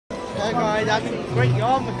So guys, that's a great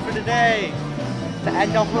Yarmouth for the day. To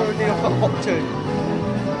end our holiday off at Hopton.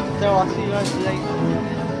 So I'll see you guys later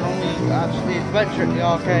when we actually adventure at the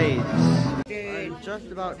arcades. I'm just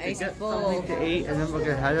about to get something to eat and then we're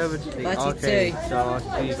going to head over to the arcade. So I'll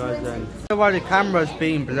see you guys then. I don't know why the camera's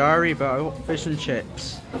being blurry, but I got fish and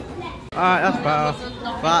chips. Alright, that's better.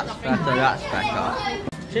 That's better, that's better.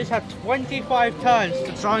 Just had 25 turns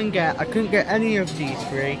to try and get. I couldn't get any of these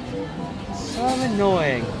three. So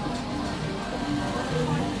annoying.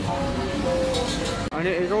 And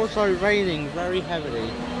it is also raining very heavily.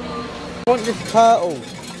 I want this turtle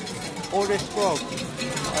or this frog,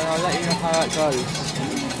 and I'll let you know how that goes.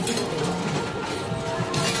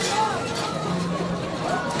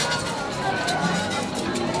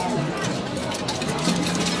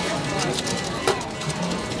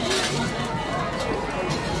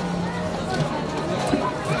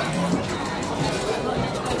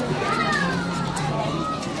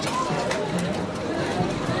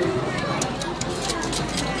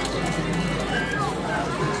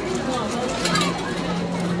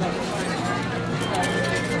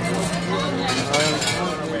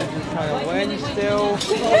 Still.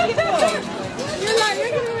 You're like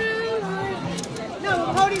looking around like... No,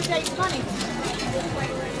 I'm holding Jake's money.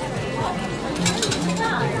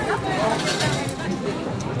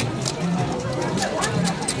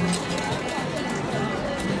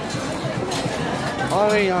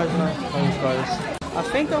 I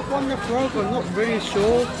think I've won the frog, I'm not really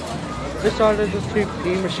sure. This side of the two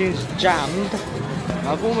P machines jammed.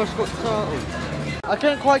 I've almost got the turtle. I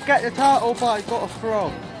couldn't quite get the turtle, but I got a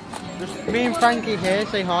frog. Just me and Frankie here,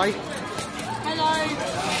 say hi. Hello.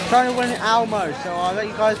 Trying to win Almo, so I'll let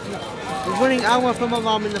you guys know. We're winning Almo for my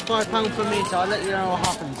mum and the £5 for me, so I'll let you know what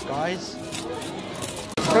happens, guys.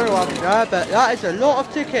 I don't know what happened there, but that is a lot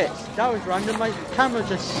of tickets. That was random, my camera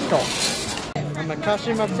just stopped. I'm gonna cash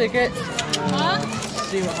in my tickets and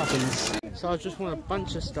see what happens. So I just want a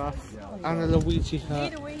bunch of stuff and a Luigi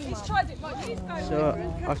hat. So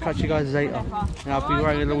I'll catch you guys later. And I'll be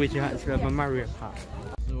wearing a Luigi hat instead of a Mario hat.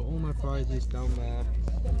 So all my prizes down there.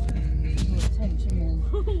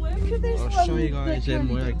 I'll show you guys in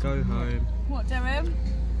when I go home. What, Derem?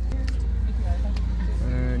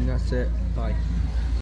 And that's it. Bye.